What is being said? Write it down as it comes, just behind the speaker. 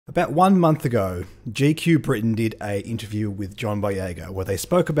About 1 month ago, GQ Britain did an interview with John Boyega where they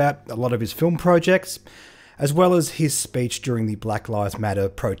spoke about a lot of his film projects, as well as his speech during the Black Lives Matter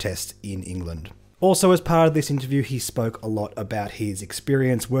protest in England. Also, as part of this interview, he spoke a lot about his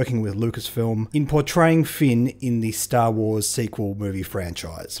experience working with Lucasfilm in portraying Finn in the Star Wars sequel movie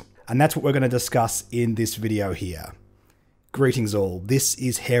franchise. And that's what we're going to discuss in this video here. Greetings all, this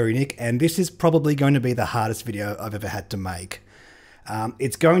is Hairy Nick, and this is probably going to be the hardest video I've ever had to make.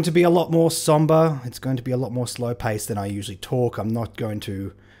 It's going to be a lot more somber, it's going to be a lot more slow paced than I usually talk. I'm not going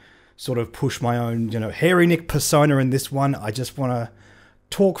to sort of push my own, Hairy Nick persona in this one. I just want to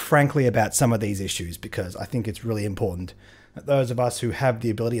talk frankly about some of these issues because I think it's really important that those of us who have the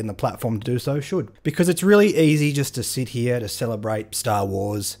ability and the platform to do so should. Because it's really easy just to sit here to celebrate Star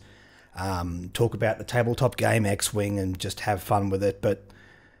Wars, talk about the tabletop game X-Wing and just have fun with it, but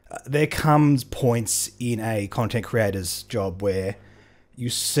there comes points in a content creator's job where you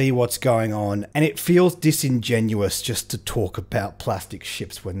see what's going on, and it feels disingenuous just to talk about plastic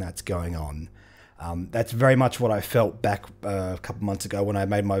ships when that's going on. That's very much what I felt back a couple months ago when I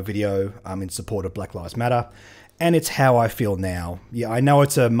made my video in support of Black Lives Matter, and it's how I feel now. Yeah, I know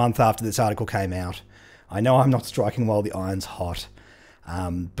it's a month after this article came out. I know I'm not striking while the iron's hot,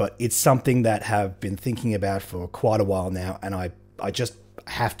 but it's something that I have been thinking about for quite a while now, and I just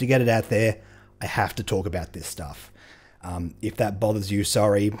have to get it out there. I have to talk about this stuff. If that bothers you,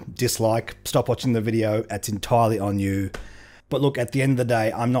 sorry, dislike, stop watching the video, that's entirely on you. But look, at the end of the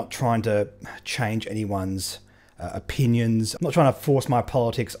day, I'm not trying to change anyone's opinions. I'm not trying to force my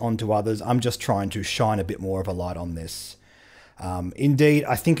politics onto others. I'm just trying to shine a bit more of a light on this. Indeed,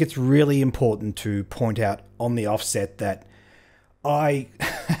 I think it's really important to point out on the offset that I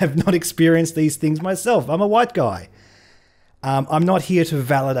have not experienced these things myself. I'm a white guy. I'm not here to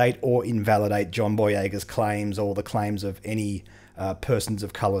validate or invalidate John Boyega's claims or the claims of any persons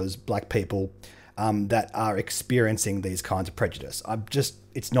of colours, black people, that are experiencing these kinds of prejudice.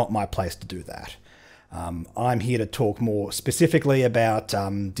 It's not my place to do that. I'm here to talk more specifically about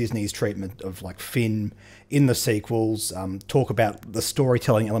Disney's treatment of Finn in the sequels, talk about the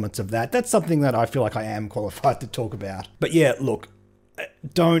storytelling elements of that. That's something that I feel like I am qualified to talk about. But yeah, look,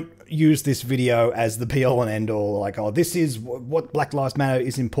 don't use this video as the be-all and end-all, this is what Black Lives Matter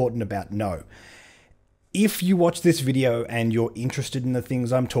is important about. No. If you watch this video and you're interested in the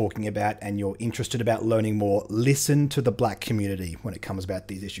things I'm talking about and you're interested about learning more, listen to the black community when it comes about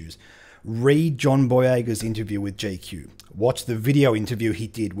these issues. Read John Boyega's interview with GQ. Watch the video interview he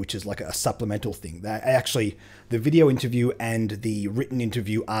did, which is like a supplemental thing. Actually, the video interview and the written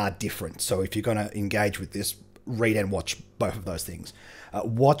interview are different. So if you're going to engage with this, read and watch both of those things.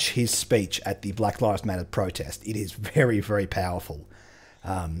 Watch his speech at the Black Lives Matter protest. It is very, very powerful.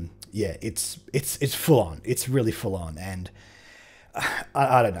 Yeah, it's full on. It's really full on. And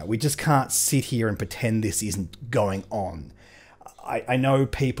I don't know. We just can't sit here and pretend this isn't going on. I know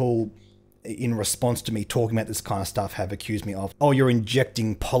people in response to me talking about this kind of stuff have accused me of, oh, you're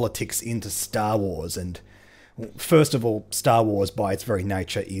injecting politics into Star Wars. And first of all, Star Wars by its very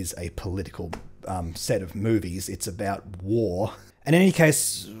nature is a political set of movies. It's about war. In any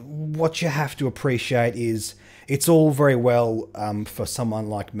case, what you have to appreciate is it's all very well for someone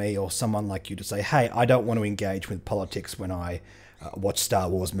like me or someone like you to say, hey, I don't want to engage with politics when I watch Star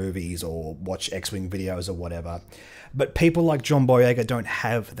Wars movies or watch X-Wing videos or whatever. But people like John Boyega don't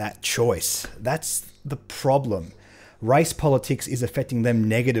have that choice. That's the problem. Race politics is affecting them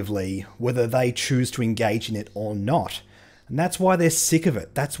negatively, whether they choose to engage in it or not. And that's why they're sick of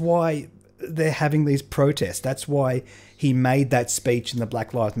it. That's why they're having these protests. That's why he made that speech in the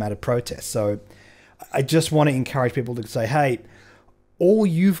Black Lives Matter protest. So I just want to encourage people to say, hey, all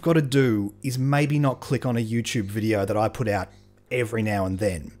you've got to do is maybe not click on a YouTube video that I put out every now and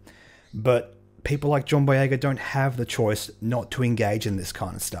then. But people like John Boyega don't have the choice not to engage in this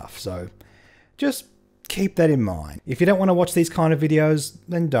kind of stuff. So just keep that in mind. If you don't want to watch these kind of videos,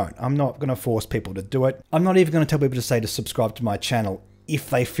 then don't. I'm not going to force people to do it. I'm not even going to tell people to say to subscribe to my channel if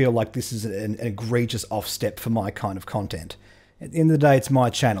they feel like this is an egregious off-step for my kind of content. At the end of the day, it's my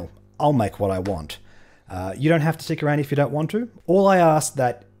channel. I'll make what I want. You don't have to stick around if you don't want to. All I ask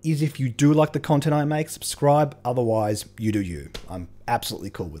that is if you do like the content I make, subscribe. Otherwise, you do you. I'm absolutely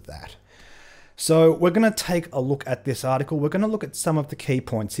cool with that. So we're going to take a look at this article. We're going to look at some of the key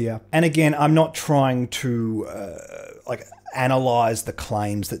points here. And again, I'm not trying to analyze the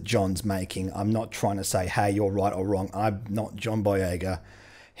claims that John's making. I'm not trying to say, hey, you're right or wrong. I'm not John Boyega.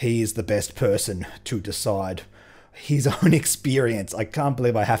 He is the best person to decide his own experience. I can't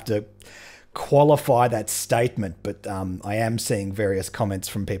believe I have to qualify that statement, but I am seeing various comments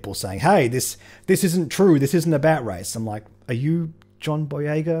from people saying, hey, this isn't true. This isn't about race. I'm like, are you John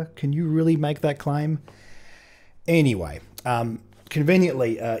Boyega? Can you really make that claim? Anyway,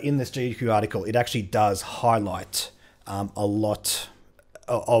 conveniently, in this GQ article, it actually does highlight a lot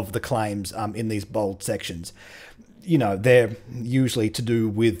of the claims in these bold sections. You know, they're usually to do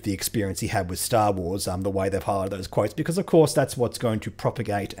with the experience he had with Star Wars, the way they've highlighted those quotes, because of course that's what's going to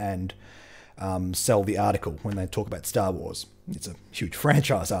propagate and sell the article when they talk about Star Wars. It's a huge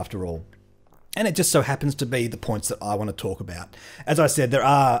franchise after all. And it just so happens to be the points that I want to talk about. As I said, there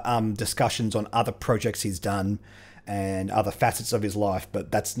are discussions on other projects he's done and other facets of his life,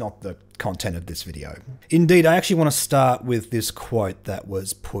 but that's not the content of this video. Indeed, I actually want to start with this quote that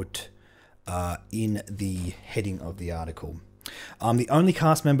was put in the heading of the article. The only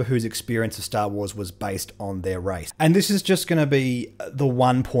cast member whose experience of Star Wars was based on their race. And this is just going to be the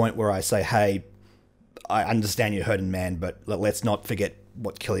one point where I say, hey, I understand you're hurting, man, but let's not forget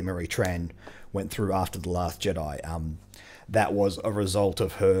what Kelly Marie Tran went through after The Last Jedi. That was a result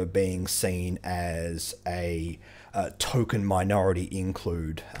of her being seen as a token minority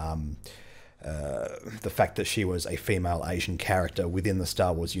include. The fact that she was a female Asian character within the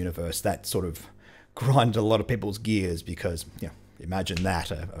Star Wars universe, that sort of grinded a lot of people's gears because, you know, imagine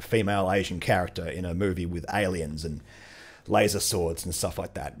that, a female Asian character in a movie with aliens and laser swords and stuff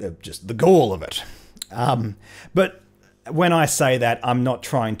like that. Just the gall of it. But when I say that, I'm not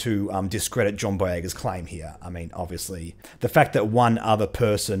trying to discredit John Boyega's claim here. I mean, obviously, the fact that one other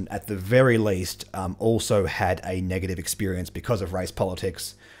person, at the very least, also had a negative experience because of race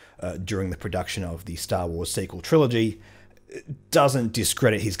politics during the production of the Star Wars sequel trilogy doesn't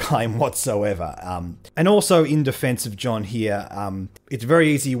discredit his claim whatsoever. And also, in defense of John here, it's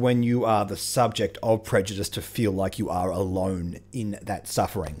very easy when you are the subject of prejudice to feel like you are alone in that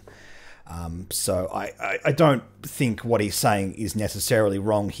suffering. So I don't think what he's saying is necessarily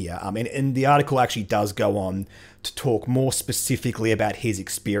wrong here. And the article actually does go on to talk more specifically about his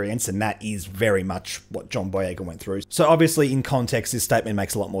experience, and that is very much what John Boyega went through. So obviously, in context, this statement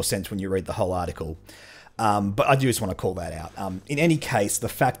makes a lot more sense when you read the whole article. But I do just want to call that out. In any case, the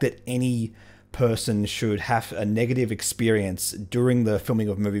fact that any person should have a negative experience during the filming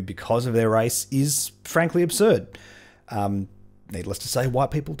of a movie because of their race is frankly absurd. Needless to say,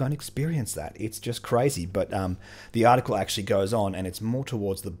 white people don't experience that. It's just crazy. But the article actually goes on, and it's more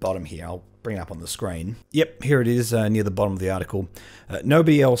towards the bottom here. I'll bring it up on the screen. Yep, here it is near the bottom of the article.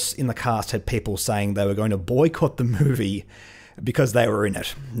 Nobody else in the cast had people saying they were going to boycott the movie because they were in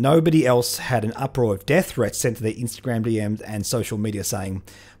it. Nobody else had an uproar of death threats sent to their Instagram DMs and social media saying,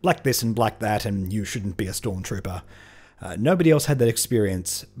 black this and black that, and you shouldn't be a stormtrooper. Nobody else had that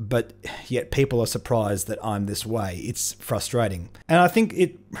experience, but yet people are surprised that I'm this way. It's frustrating. And I think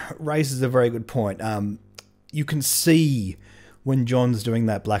it raises a very good point. You can see when John's doing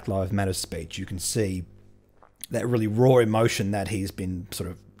that Black Lives Matter speech, you can see that really raw emotion that he's been sort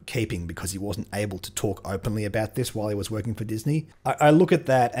of keeping because he wasn't able to talk openly about this while he was working for Disney. I look at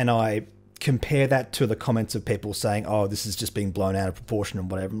that and I compare that to the comments of people saying, oh, this is just being blown out of proportion and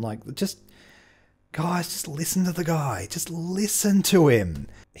whatever. I'm like, guys, just listen to the guy. Just listen to him.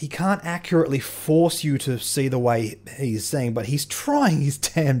 He can't accurately force you to see the way he's saying, but he's trying his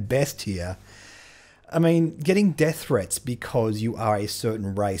damn best here. I mean, getting death threats because you are a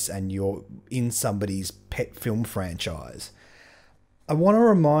certain race and you're in somebody's pet film franchise. I want to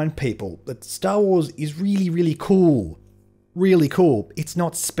remind people that Star Wars is really, really cool. Really cool. It's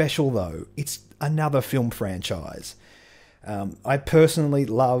not special, though. It's another film franchise. I personally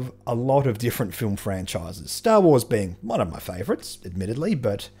love a lot of different film franchises, Star Wars being one of my favourites, admittedly,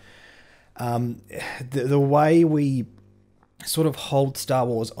 but the way we sort of hold Star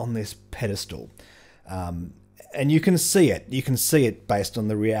Wars on this pedestal, and you can see it based on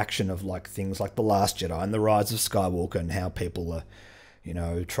the reaction of like things like The Last Jedi and The Rise of Skywalker and how people are, you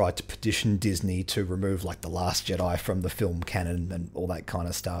know, tried to petition Disney to remove like The Last Jedi from the film canon and all that kind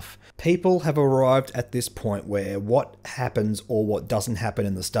of stuff. People have arrived at this point where what happens or what doesn't happen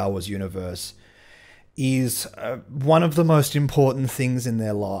in the Star Wars universe is one of the most important things in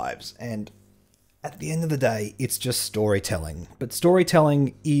their lives. And at the end of the day, it's just storytelling. But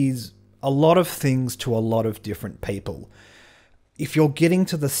storytelling is a lot of things to a lot of different people. If you're getting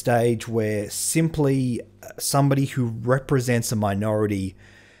to the stage where simply somebody who represents a minority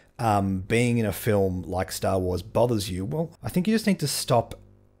being in a film like Star Wars bothers you, well, I think you just need to stop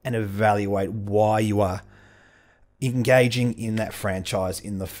and evaluate why you are engaging in that franchise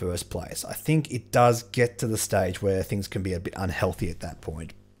in the first place. I think it does get to the stage where things can be a bit unhealthy at that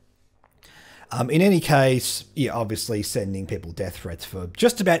point. In any case, yeah, obviously sending people death threats for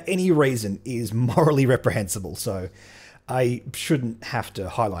just about any reason is morally reprehensible, so I shouldn't have to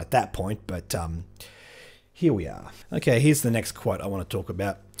highlight that point, but here we are. Okay, here's the next quote I want to talk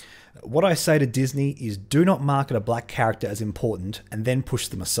about. What I say to Disney is do not market a black character as important and then push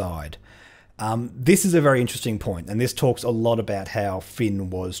them aside. This is a very interesting point, and this talks a lot about how Finn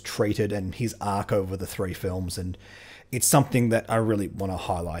was treated and his arc over the 3 films, and it's something that I really want to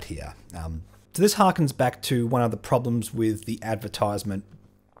highlight here. So this harkens back to one of the problems with the advertisement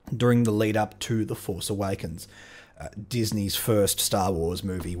during the lead up to The Force Awakens, Disney's first Star Wars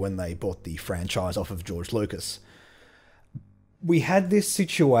movie when they bought the franchise off of George Lucas. We had this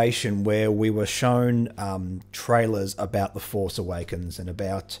situation where we were shown trailers about The Force Awakens and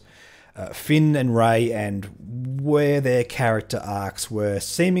about Finn and Rey and where their character arcs were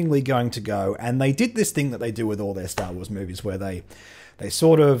seemingly going to go, and they did this thing that they do with all their Star Wars movies where they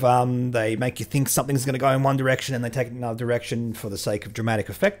sort of they make you think something's going to go in one direction and they take it in another direction for the sake of dramatic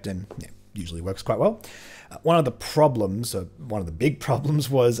effect, and usually works quite well. One of the problems, one of the big problems,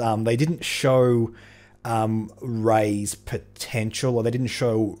 was they didn't show Rey's potential, or they didn't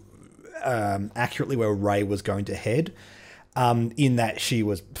show accurately where Rey was going to head. In that she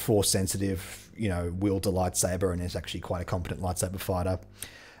was force sensitive, wields a lightsaber and is actually quite a competent lightsaber fighter.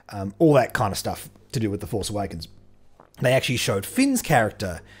 All that kind of stuff to do with The Force Awakens. They actually showed Finn's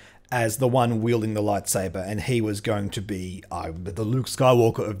character as the one wielding the lightsaber, and he was going to be the Luke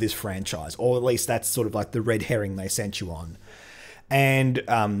Skywalker of this franchise, or at least that's sort of like the red herring they sent you on. And,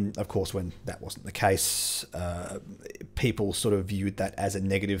 of course, when that wasn't the case, people sort of viewed that as a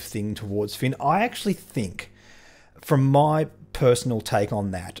negative thing towards Finn. I actually think, from my personal take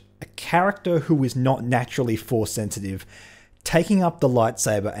on that, a character who is not naturally force sensitive, taking up the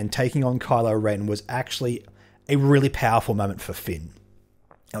lightsaber and taking on Kylo Ren was actually a really powerful moment for Finn.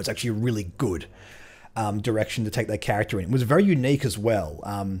 It was actually a really good direction to take that character in. It was very unique as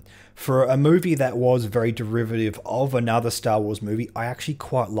well. For a movie that was very derivative of another Star Wars movie, I actually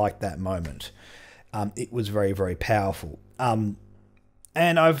quite liked that moment. It was very, very powerful. And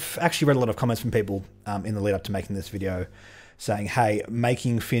I've actually read a lot of comments from people in the lead up to making this video saying, hey,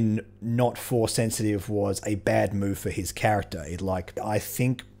 making Finn not force sensitive was a bad move for his character. I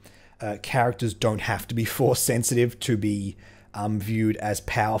think characters don't have to be force sensitive to be viewed as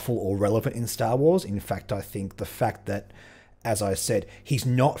powerful or relevant in Star Wars. In fact, I think the fact that, as I said, he's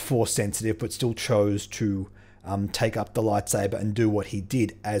not force sensitive but still chose to take up the lightsaber and do what he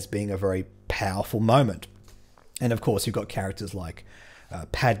did as being a very powerful moment. And of course, you've got characters like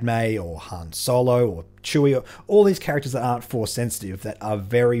Padme or Han Solo or Chewie, or all these characters that aren't force sensitive that are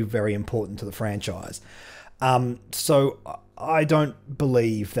very, very important to the franchise. So I don't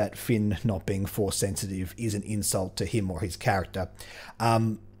believe that Finn not being force sensitive is an insult to him or his character.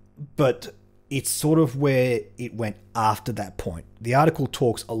 But it's sort of where it went after that point. The article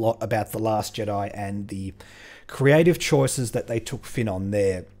talks a lot about The Last Jedi and the creative choices that they took Finn on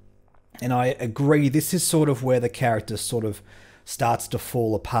there. And I agree, this is sort of where the character sort of starts to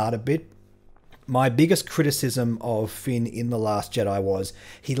fall apart a bit. My biggest criticism of Finn in The Last Jedi was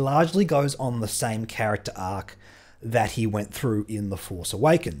he largely goes on the same character arc that he went through in The Force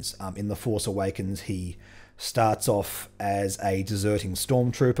Awakens. In The Force Awakens, he starts off as a deserting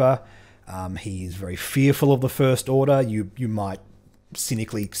stormtrooper. He is very fearful of the First Order. You might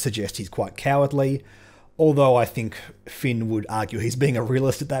cynically suggest he's quite cowardly, although I think Finn would argue he's being a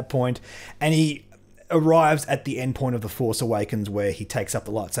realist at that point. And he arrives at the end point of The Force Awakens where he takes up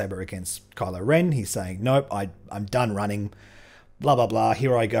the lightsaber against Kylo Ren. He's saying, nope, I'm done running, blah, blah, blah,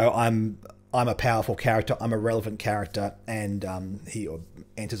 here I go, I'm a powerful character, I'm a relevant character, and he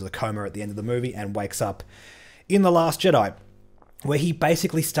enters a coma at the end of the movie and wakes up in The Last Jedi, where he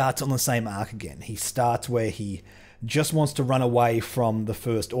basically starts on the same arc again. He starts where he just wants to run away from the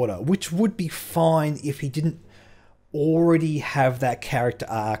First Order, which would be fine if he didn't already have that character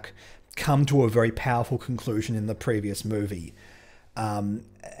arc come to a very powerful conclusion in the previous movie.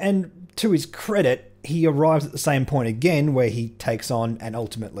 And to his credit, he arrives at the same point again where he takes on and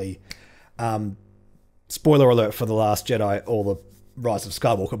ultimately, spoiler alert for The Last Jedi or The Rise of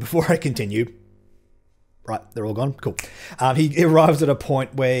Skywalker before I continue. Right, they're all gone? Cool. He arrives at a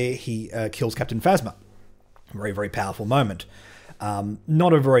point where he kills Captain Phasma. Very, very powerful moment.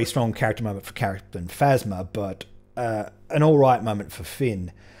 Not a very strong character moment for Captain Phasma, but an alright moment for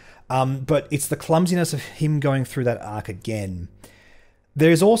Finn. But it's the clumsiness of him going through that arc again.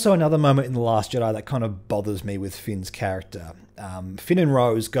 There's also another moment in The Last Jedi that kind of bothers me with Finn's character. Finn and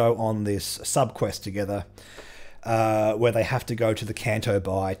Rose go on this sub-quest together, where they have to go to the Canto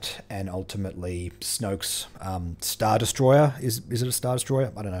Bight and ultimately Snoke's Star Destroyer. Is it a Star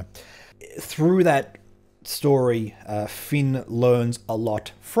Destroyer? I don't know. Through that story, Finn learns a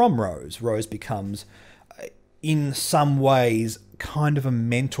lot from Rose. Rose becomes, in some ways, kind of a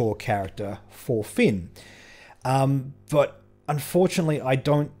mentor character for Finn. But unfortunately, I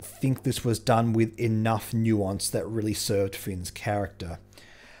don't think this was done with enough nuance that really served Finn's character.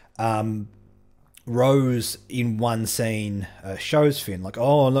 Rose, in one scene, shows Finn, like,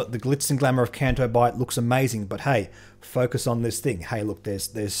 oh, look, the glitz and glamour of Canto Bight looks amazing, but hey, focus on this thing. Hey, look,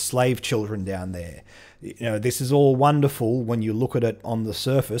 there's slave children down there. You know, this is all wonderful when you look at it on the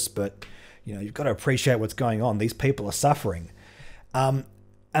surface, but, you know, you've got to appreciate what's going on. These people are suffering. And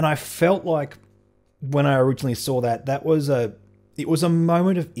I felt like when I originally saw that, it was a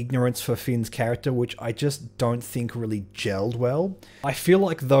moment of ignorance for Finn's character, which I just don't think really gelled well. I feel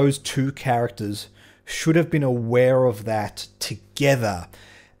like those two characters should have been aware of that together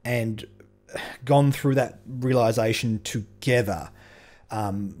and gone through that realization together.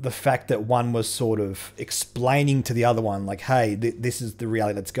 The fact that one was sort of explaining to the other one, like, hey, this is the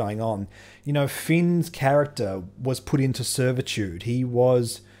reality that's going on. You know, Finn's character was put into servitude. He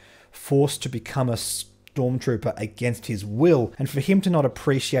was forced to become a stormtrooper against his will, and for him to not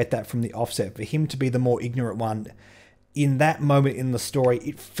appreciate that from the offset, for him to be the more ignorant one in that moment in the story,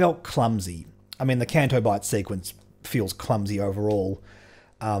 it felt clumsy. I mean, the Canto Bight sequence feels clumsy overall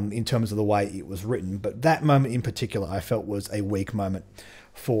in terms of the way it was written, but that moment in particular I felt was a weak moment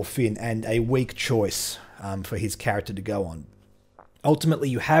for Finn and a weak choice for his character to go on. Ultimately,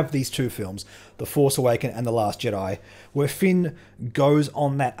 you have these two films, The Force Awakens and The Last Jedi, where Finn goes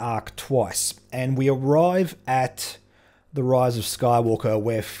on that arc twice, and we arrive at The Rise of Skywalker,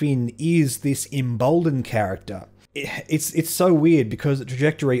 where Finn is this emboldened character. It's so weird because the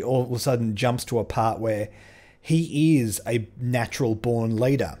trajectory all of a sudden jumps to a part where he is a natural-born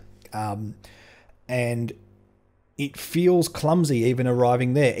leader, and it feels clumsy even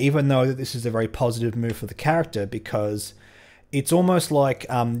arriving there, even though this is a very positive move for the character, because it's almost like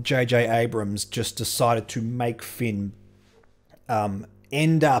J.J. Abrams just decided to make Finn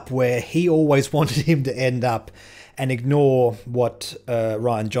end up where he always wanted him to end up and ignore what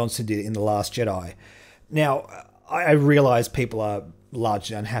Rian Johnson did in The Last Jedi. Now, I realise people are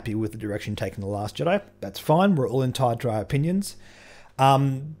largely unhappy with the direction taken in The Last Jedi. That's fine. We're all entitled to our opinions.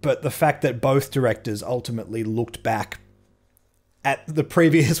 But the fact that both directors ultimately looked back at the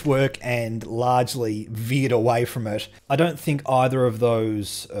previous work and largely veered away from it, I don't think either of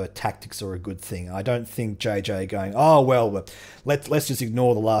those tactics are a good thing. I don't think JJ going, oh, well, let's just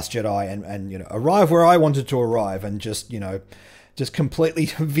ignore The Last Jedi and you know, arrive where I wanted to arrive and just, you know, just completely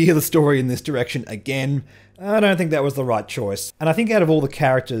veer the story in this direction again. I don't think that was the right choice. And I think out of all the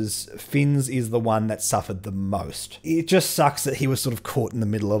characters, Finn's is the one that suffered the most. It just sucks that he was sort of caught in the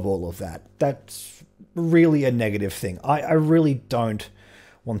middle of all of that. That's really a negative thing. I really don't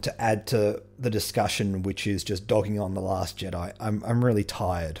want to add to the discussion, which is just dogging on The Last Jedi. I'm really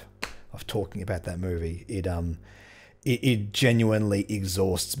tired of talking about that movie. It genuinely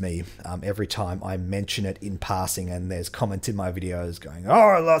exhausts me every time I mention it in passing, and there's comments in my videos going,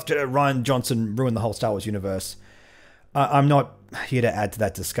 oh, Last Jedi, Rian Johnson ruined the whole Star Wars universe. I'm not here to add to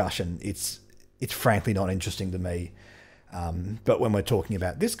that discussion. It's frankly not interesting to me. But when we're talking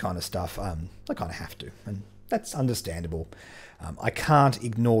about this kind of stuff, I kind of have to, and that's understandable. I can't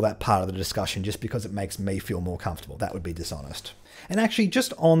ignore that part of the discussion just because it makes me feel more comfortable. That would be dishonest. And actually,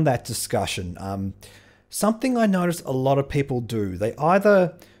 just on that discussion, something I noticed a lot of people do, they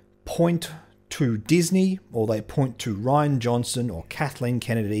either point to Disney, or they point to Rian Johnson or Kathleen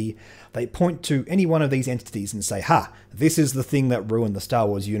Kennedy. They point to any one of these entities and say, ha, this is the thing that ruined the Star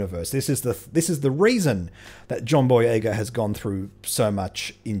Wars universe. This is the reason that John Boyega has gone through so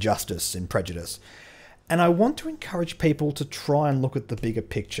much injustice and prejudice. And I want to encourage people to try and look at the bigger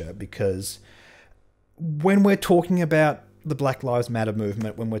picture, because when we're talking about the Black Lives Matter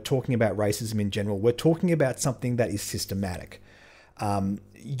movement, when we're talking about racism in general, we're talking about something that is systematic.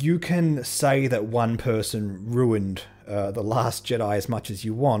 You can say that one person ruined The Last Jedi as much as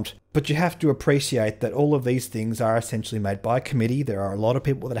you want, but you have to appreciate that all of these things are essentially made by a committee. There are a lot of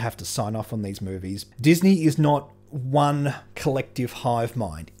people that have to sign off on these movies. Disney is not one collective hive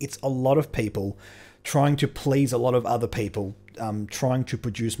mind. It's a lot of people trying to please a lot of other people, trying to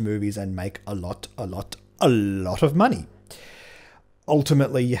produce movies and make a lot of money.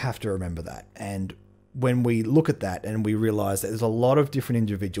 Ultimately, you have to remember that. And when we look at that and we realize that there's a lot of different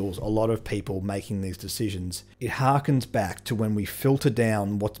individuals, a lot of people making these decisions, it harkens back to when we filter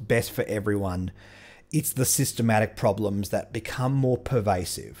down what's best for everyone. It's the systematic problems that become more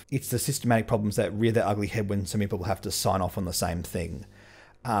pervasive. It's the systematic problems that rear their ugly head when so many people have to sign off on the same thing.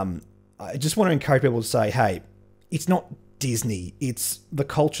 I just want to encourage people to say, hey, it's not Disney. It's the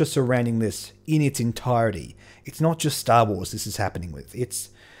culture surrounding this in its entirety. It's not just Star Wars this is happening with. It's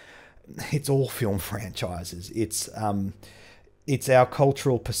all film franchises. It's It's our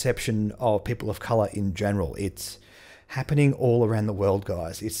cultural perception of people of colour in general. It's happening all around the world,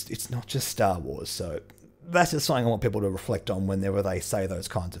 guys. It's not just Star Wars. So that's just something I want people to reflect on whenever they say those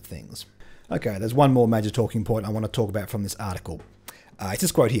kinds of things. Okay, there's one more major talking point I want to talk about from this article. It's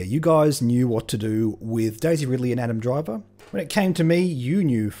this quote here. You guys knew what to do with Daisy Ridley and Adam Driver. When it came to me, you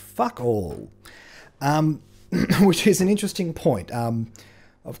knew fuck all. Which is an interesting point.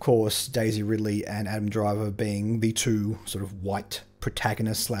 Of course, Daisy Ridley and Adam Driver being the two sort of white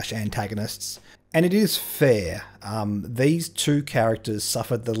protagonists slash antagonists. And it is fair. These two characters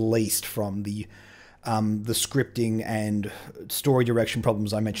suffered the least from the scripting and story direction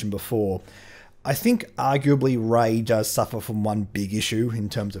problems I mentioned before. I think arguably Rey does suffer from one big issue in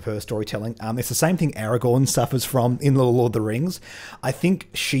terms of her storytelling. It's the same thing Aragorn suffers from in The Lord of the Rings. I think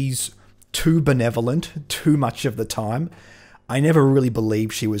she's too benevolent too much of the time. I never really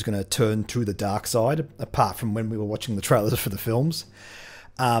believed she was going to turn to the dark side, apart from when we were watching the trailers for the films.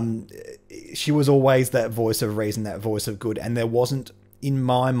 She was always that voice of reason, that voice of good, and there wasn't, in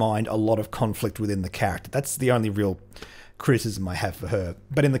my mind, a lot of conflict within the character. That's the only real criticism I have for her.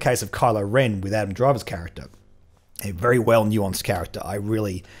 But in the case of Kylo Ren with Adam Driver's character, a very well nuanced character, I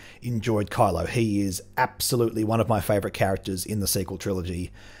really enjoyed Kylo. He is absolutely one of my favourite characters in the sequel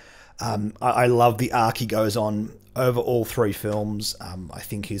trilogy. I love the arc he goes on over all three films. I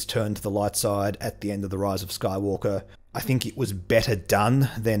think his turn to the light side at the end of The Rise of Skywalker, I think it was better done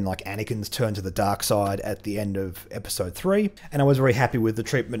than like Anakin's turn to the dark side at the end of Episode 3. And I was very happy with the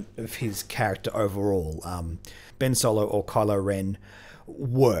treatment of his character overall. Ben Solo or Kylo Ren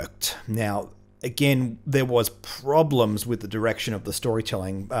worked. Now, again, there was problems with the direction of the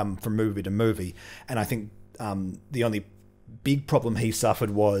storytelling from movie to movie. And I think the only big problem he suffered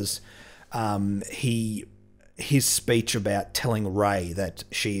was his speech about telling Rey that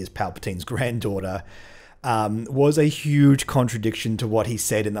she is Palpatine's granddaughter was a huge contradiction to what he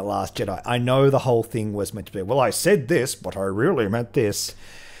said in The Last Jedi. I know the whole thing was meant to be, well, I said this, but I really meant this.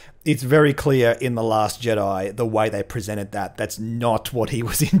 It's very clear in The Last Jedi, the way they presented that, that's not what he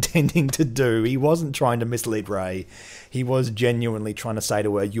was intending to do. He wasn't trying to mislead Rey. He was genuinely trying to say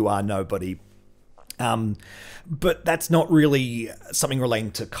to her, you are nobody. But that's not really something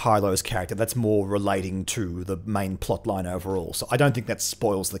relating to Kylo's character. That's more relating to the main plot line overall. So I don't think that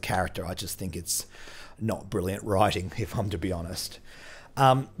spoils the character. I just think it's not brilliant writing, if I'm to be honest.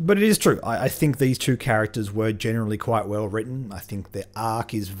 But it is true. I think these two characters were generally quite well written. I think their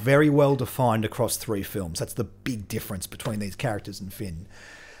arc is very well defined across three films. That's the big difference between these characters and Finn.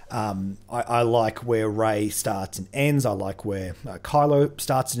 I like where Rey starts and ends. I like where Kylo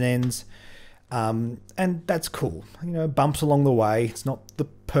starts and ends. And that's cool. You know, bumps along the way. It's not the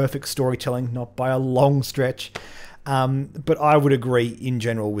perfect storytelling, not by a long stretch. But I would agree in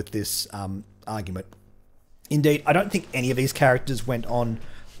general with this argument. Indeed, I don't think any of these characters went on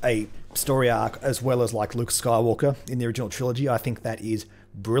a story arc as well as like Luke Skywalker in the original trilogy. I think that is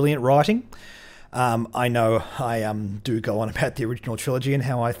brilliant writing. I know I do go on about the original trilogy and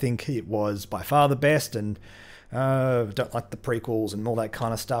how I think it was by far the best, and don't like the prequels and all that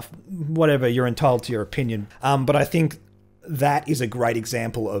kind of stuff. Whatever, you're entitled to your opinion. But I think that is a great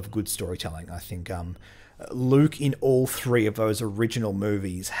example of good storytelling. I think Luke in all three of those original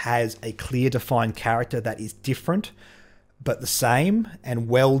movies has a clear defined character that is different but the same and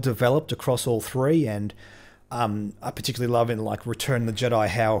well developed across all three. And I particularly love in like Return of the Jedi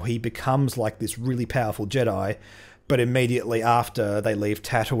how he becomes like this really powerful Jedi, but immediately after they leave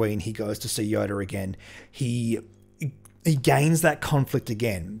Tatooine, he goes to see Yoda again. He gains that conflict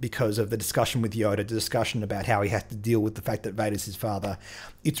again because of the discussion with Yoda, the discussion about how he has to deal with the fact that Vader's his father.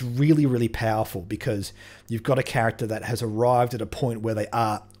 It's really, really powerful because you've got a character that has arrived at a point where they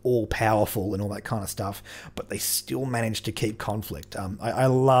are all powerful and all that kind of stuff, but they still manage to keep conflict. I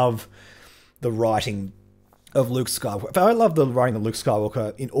love the writing of Luke Skywalker. I love the writing of Luke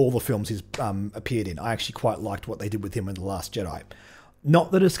Skywalker in all the films he's appeared in. I actually quite liked what they did with him in The Last Jedi.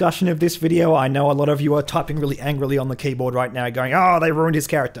 Not the discussion of this video. I know a lot of you are typing really angrily on the keyboard right now going, oh, they ruined his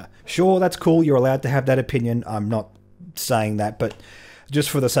character. Sure, that's cool. You're allowed to have that opinion. I'm not saying that, but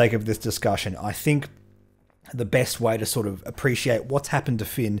just for the sake of this discussion, I think the best way to sort of appreciate what's happened to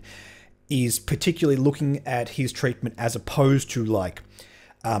Finn is particularly looking at his treatment as opposed to like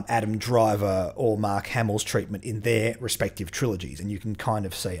Adam Driver or Mark Hamill's treatment in their respective trilogies. And you can kind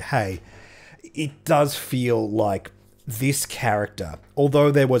of say, hey, it does feel like this character,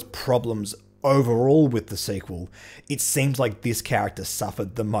 although there was problems overall with the sequel, it seems like this character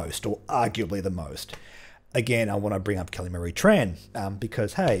suffered the most, or arguably the most. Again, I want to bring up Kelly Marie Tran,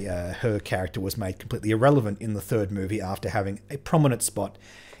 because, hey, her character was made completely irrelevant in the third movie after having a prominent spot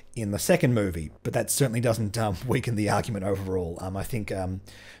in the second movie, but that certainly doesn't weaken the argument overall. I think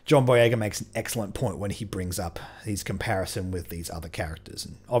John Boyega makes an excellent point when he brings up his comparison with these other characters,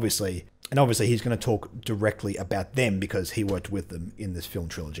 and obviously he's going to talk directly about them because he worked with them in this film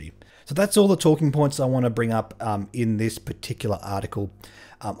trilogy. So that's all the talking points I want to bring up in this particular article.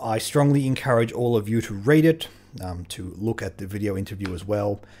 I strongly encourage all of you to read it, to look at the video interview as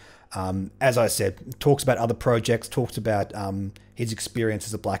well. As I said, talks about other projects, talks about his experience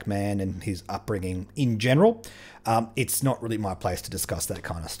as a black man and his upbringing in general. It's not really my place to discuss that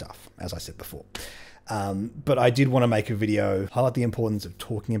kind of stuff, as I said before. But I did want to make a video, highlight the importance of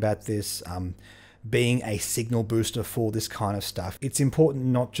talking about this, being a signal booster for this kind of stuff. It's important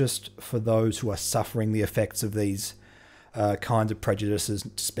not just for those who are suffering the effects of these kinds of prejudices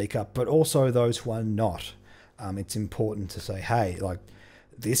to speak up, but also those who are not. It's important to say, hey, like,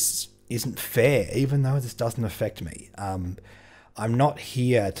 this isn't fair, even though this doesn't affect me. I'm not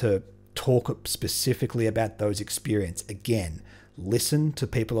here to talk specifically about those experiences. Again, listen to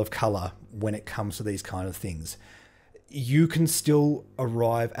people of color when it comes to these kind of things. You can still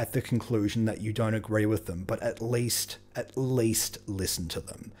arrive at the conclusion that you don't agree with them, but at least listen to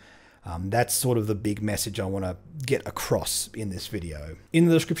them. That's sort of the big message I want to get across in this video. In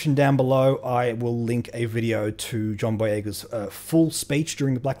the description down below, I will link a video to John Boyega's full speech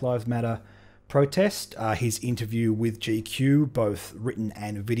during the Black Lives Matter protest, his interview with GQ, both written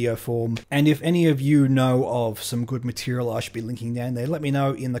and video form. And if any of you know of some good material I should be linking down there, let me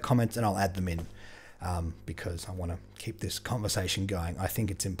know in the comments and I'll add them in. Because I want to keep this conversation going. I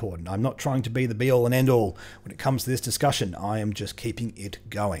think it's important. I'm not trying to be the be-all and end-all when it comes to this discussion. I am just keeping it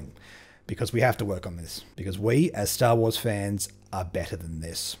going because we have to work on this. Because we, as Star Wars fans, are better than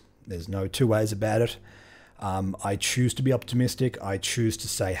this. There's no two ways about it. I choose to be optimistic. I choose to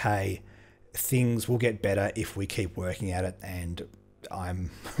say, hey, things will get better if we keep working at it, and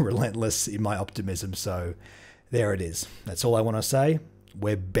I'm relentless in my optimism. So there it is. That's all I want to say.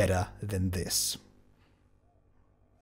 We're better than this.